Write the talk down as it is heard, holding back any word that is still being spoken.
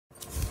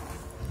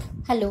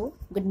Hello,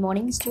 good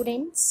morning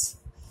students.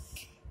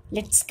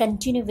 Let's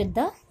continue with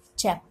the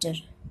chapter.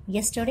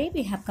 Yesterday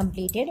we have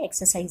completed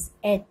exercise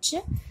H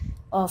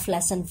of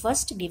lesson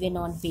first given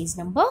on page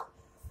number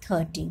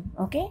 13.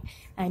 Okay,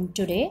 and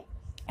today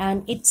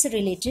it's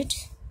related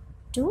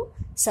to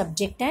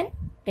subject and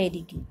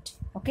predicate.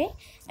 Okay,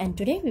 and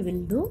today we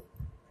will do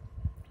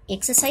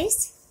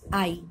exercise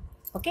I.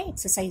 Okay,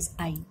 exercise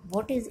I.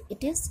 What is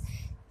it? Is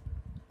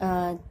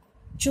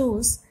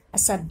choose a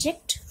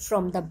subject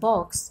from the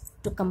box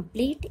to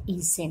complete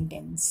each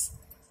sentence.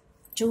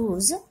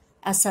 Choose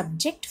a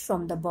subject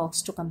from the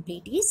box to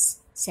complete each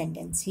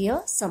sentence.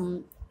 Here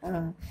some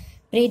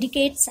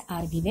predicates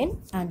are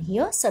given and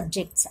here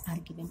subjects are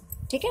given.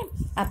 ठीक है,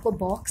 आपको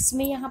box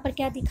में यहाँ पर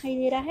क्या दिखाई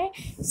दे रहा है,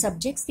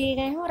 सब्जेक्ट्स दिए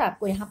गए हैं और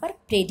आपको यहाँ पर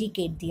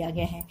प्रेडिकेट दिया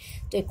गया है.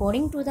 तो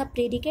according to the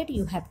predicate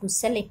you have to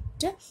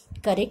select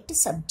correct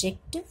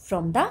subject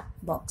from the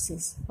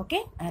boxes. Okay,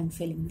 and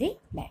fill in the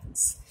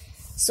blanks.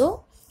 So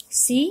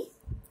see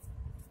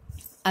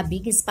a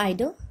big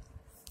spider.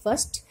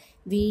 First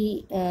we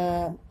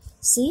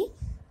see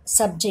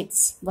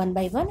subjects one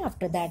by one.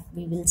 After that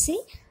we will see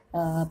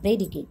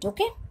predicate.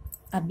 Okay,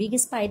 a big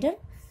spider,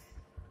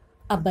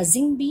 a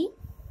buzzing bee.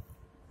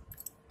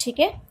 ठीक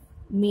है,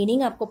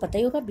 meaning आपको पता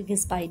ही होगा. Big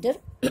spider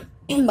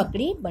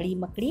मकड़ी, बड़ी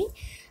मकड़ी.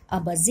 अ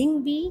buzzing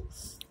B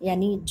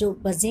यानी जो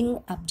बजिंग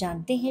आप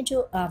जानते हैं,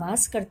 जो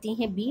आवाज़ करती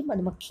हैं बी,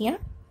 मधुमक्खियाँ.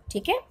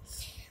 ठीक है,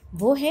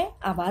 वो है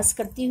आवाज़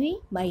करती हुई.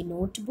 माई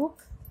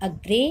notebook. A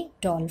grey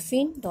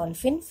dolphin,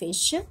 dolphin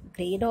fish,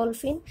 grey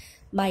dolphin.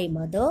 My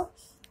mother.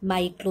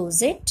 My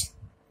closet.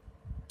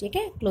 ठीक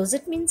है,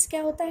 क्लोजेट मीन्स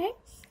क्या होता है,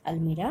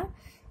 अलमीरा.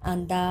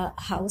 And the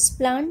house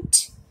plant,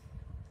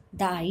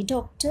 the I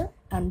doctor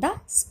and the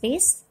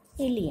space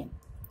alien.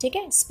 ठीक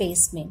है,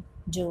 स्पेस में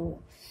जो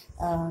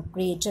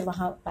क्रिएचर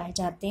वहाँ पाए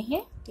जाते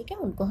हैं, ठीक है,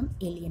 उनको हम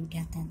एलियन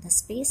कहते हैं, the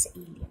space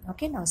alien.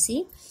 Okay, now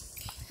see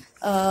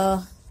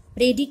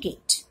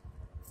predicate.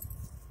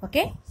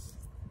 Okay,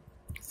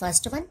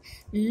 first one,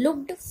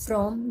 looked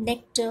from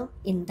nectar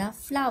in the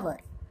flower.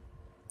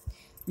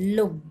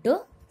 Looked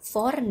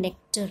for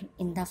nectar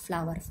in the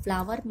flower.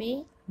 Flower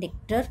में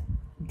nectar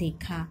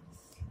देखा.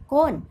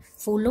 कौन?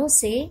 फूलों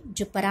से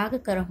जो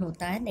परागकरण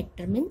होता है,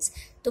 nectar means,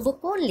 तो वो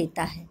कौन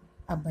लेता है?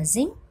 A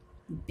buzzing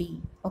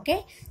bee.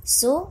 Okay,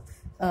 so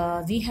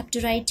we have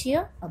to write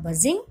here a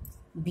buzzing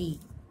bee.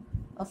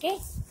 Okay,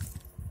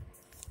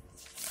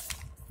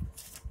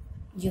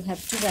 you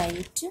have to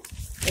write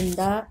in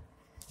the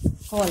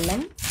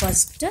column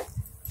first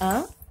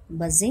a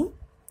buzzing,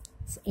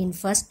 in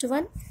first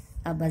one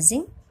a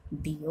buzzing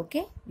bee.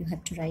 Okay, you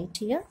have to write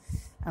here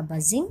a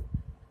buzzing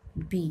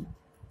bee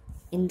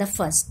in the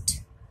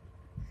first.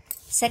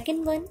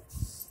 Second one,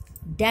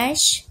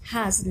 dash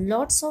has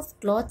lots of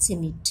clothes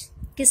in it.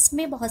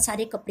 किसमें बहुत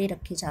सारे कपड़े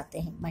रखे जाते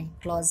हैं? My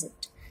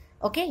closet.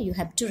 Okay, you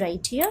have to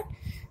write here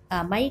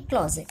my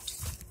closet.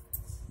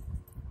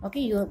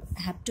 Okay, you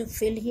have to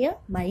fill here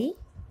my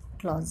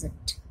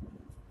closet.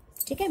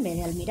 ठीक है,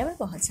 मेरे अलमीरा में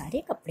बहुत सारे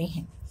कपड़े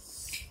हैं.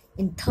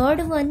 In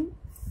third one,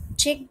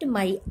 checked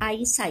my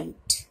I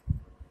site.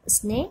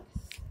 उसने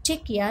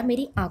चेक किया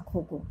मेरी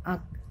आँखों को.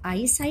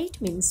 आई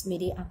साइट मीन्स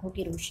मेरी आँखों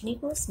की रोशनी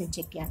को उसने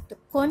चेक किया. तो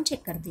कौन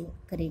चेक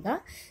करेगा?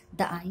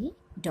 The I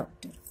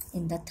doctor.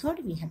 In the third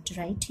we have to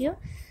right here.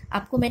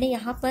 आपको मैंने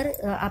यहाँ पर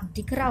आप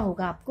दिख रहा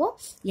होगा, आपको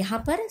यहाँ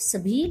पर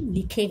सभी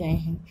लिखे गए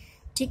हैं.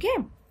 ठीक है,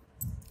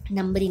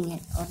 नंबरिंग है,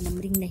 और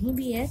नंबरिंग नहीं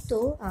भी है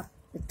तो आप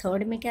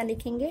थर्ड में क्या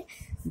लिखेंगे?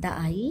 The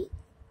I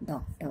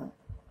doctor.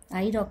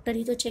 I doctor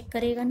ही तो चेक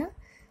करेगा ना.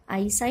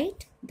 आई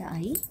site, the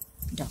I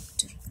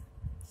doctor.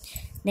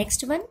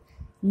 Next one,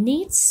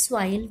 needs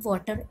soil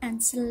water and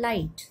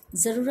sunlight.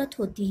 ज़रूरत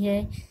होती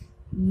है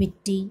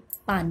मिट्टी,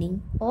 पानी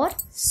और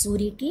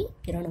सूर्य की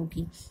किरणों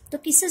की. तो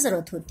किससे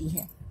ज़रूरत होती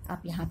है?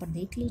 आप यहाँ पर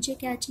देख लीजिए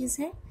क्या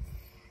चीज़ है.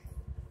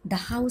 The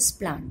house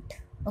plant.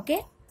 Okay,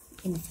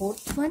 in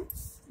fourth one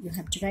you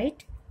have to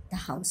right the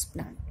house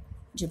plant.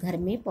 जो घर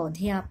में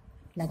पौधे आप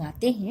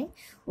लगाते हैं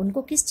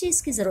उनको किस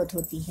चीज़ की ज़रूरत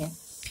होती है?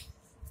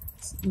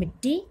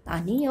 मिट्टी,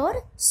 पानी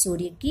और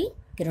सूर्य की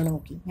किरणों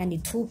की, यानी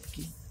धूप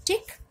की.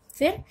 ठीक,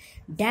 फिर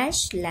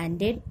dash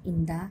landed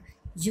in the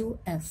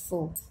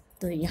UFO.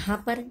 तो यहाँ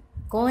पर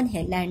कौन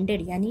है?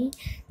 लैंडेड यानी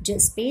जो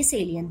स्पेस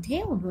एलियन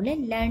थे उन्होंने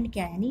लैंड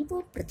किया, यानी वो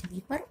पृथ्वी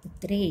पर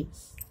उतरे.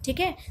 ठीक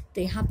है,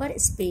 तो यहाँ पर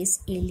स्पेस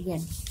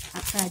एलियन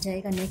आपका आ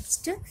जाएगा.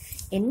 Next,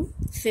 in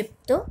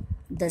fifth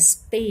the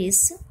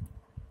space,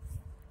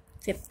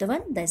 fifth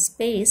one, the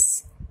space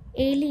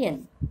alien.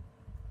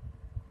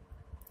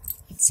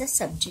 It's a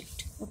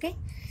subject. Okay,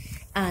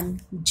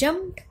 and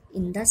jumped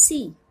in the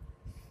sea.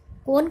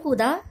 कौन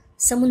कूदा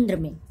समुद्र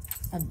में?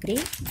 A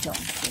great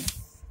dolphin.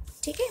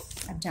 ठीक है,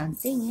 आप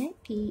जानते ही हैं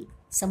कि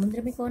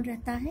समुद्र में कौन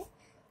रहता है?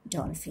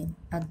 Dolphin.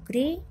 A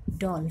great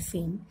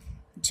dolphin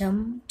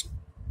jumped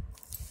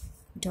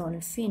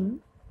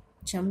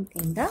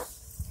in the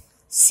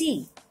sea.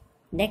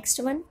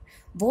 Next one,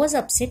 was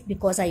upset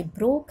because I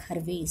broke her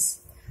vase.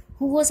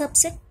 Who was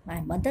upset? My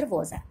mother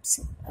was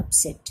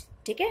upset.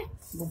 ठीक है,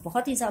 वो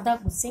बहुत ही ज़्यादा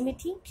गुस्से में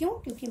थी. क्यों?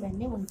 क्योंकि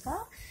मैंने उनका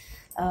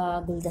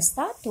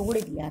गुलदस्ता तोड़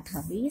दिया था,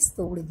 वेस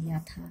तोड़ दिया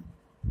था.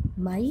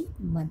 My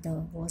mother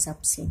was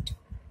upset.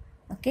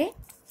 Okay,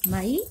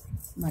 my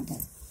mother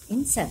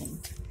in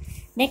 7th.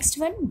 Next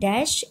one,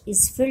 dash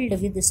is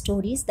filled with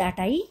stories that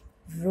I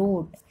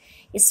wrote.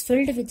 Is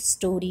filled with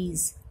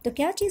stories. तो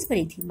क्या चीज़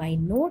भरी थी? My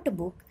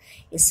notebook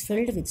is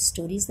filled with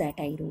stories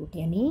that I wrote.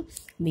 यानी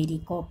मेरी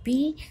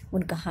copy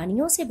उन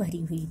कहानियों से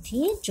भरी हुई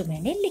थी जो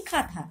मैंने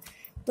लिखा था.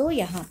 तो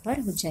यहाँ पर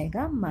हो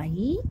जाएगा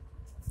my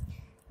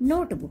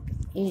notebook.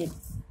 8.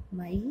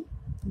 My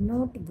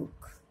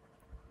notebook.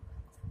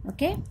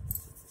 Okay.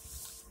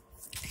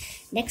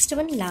 Next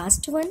one,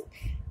 last one,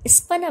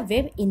 spun a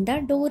web in the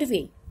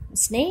doorway.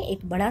 उसने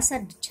एक बड़ा सा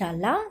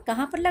जाला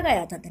कहाँ पर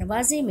लगाया था?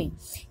 दरवाजे में.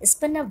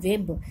 स्पन अ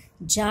वेब,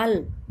 जाल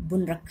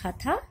बुन रखा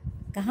था.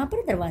 कहाँ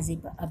पर? दरवाजे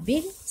पर. A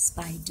big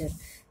spider.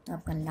 तो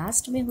आपका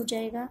लास्ट में हो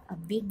जाएगा अ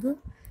बिग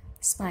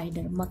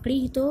स्पाइडर. मकड़ी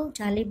ही तो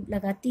जाले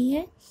लगाती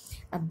है.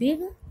 A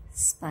big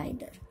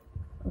spider.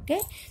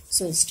 Okay,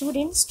 so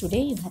students, today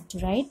you have to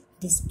write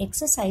this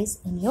exercise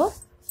in your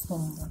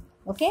homework.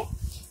 Okay,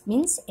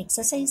 means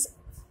exercise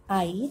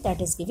I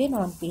that is given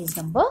on page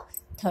number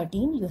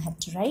 13 you have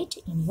to write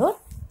in your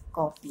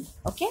copy.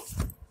 Okay,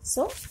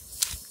 so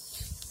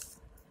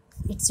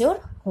it's your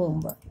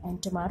homework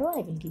and tomorrow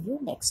I will give you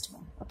next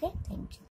one. Okay, thank you.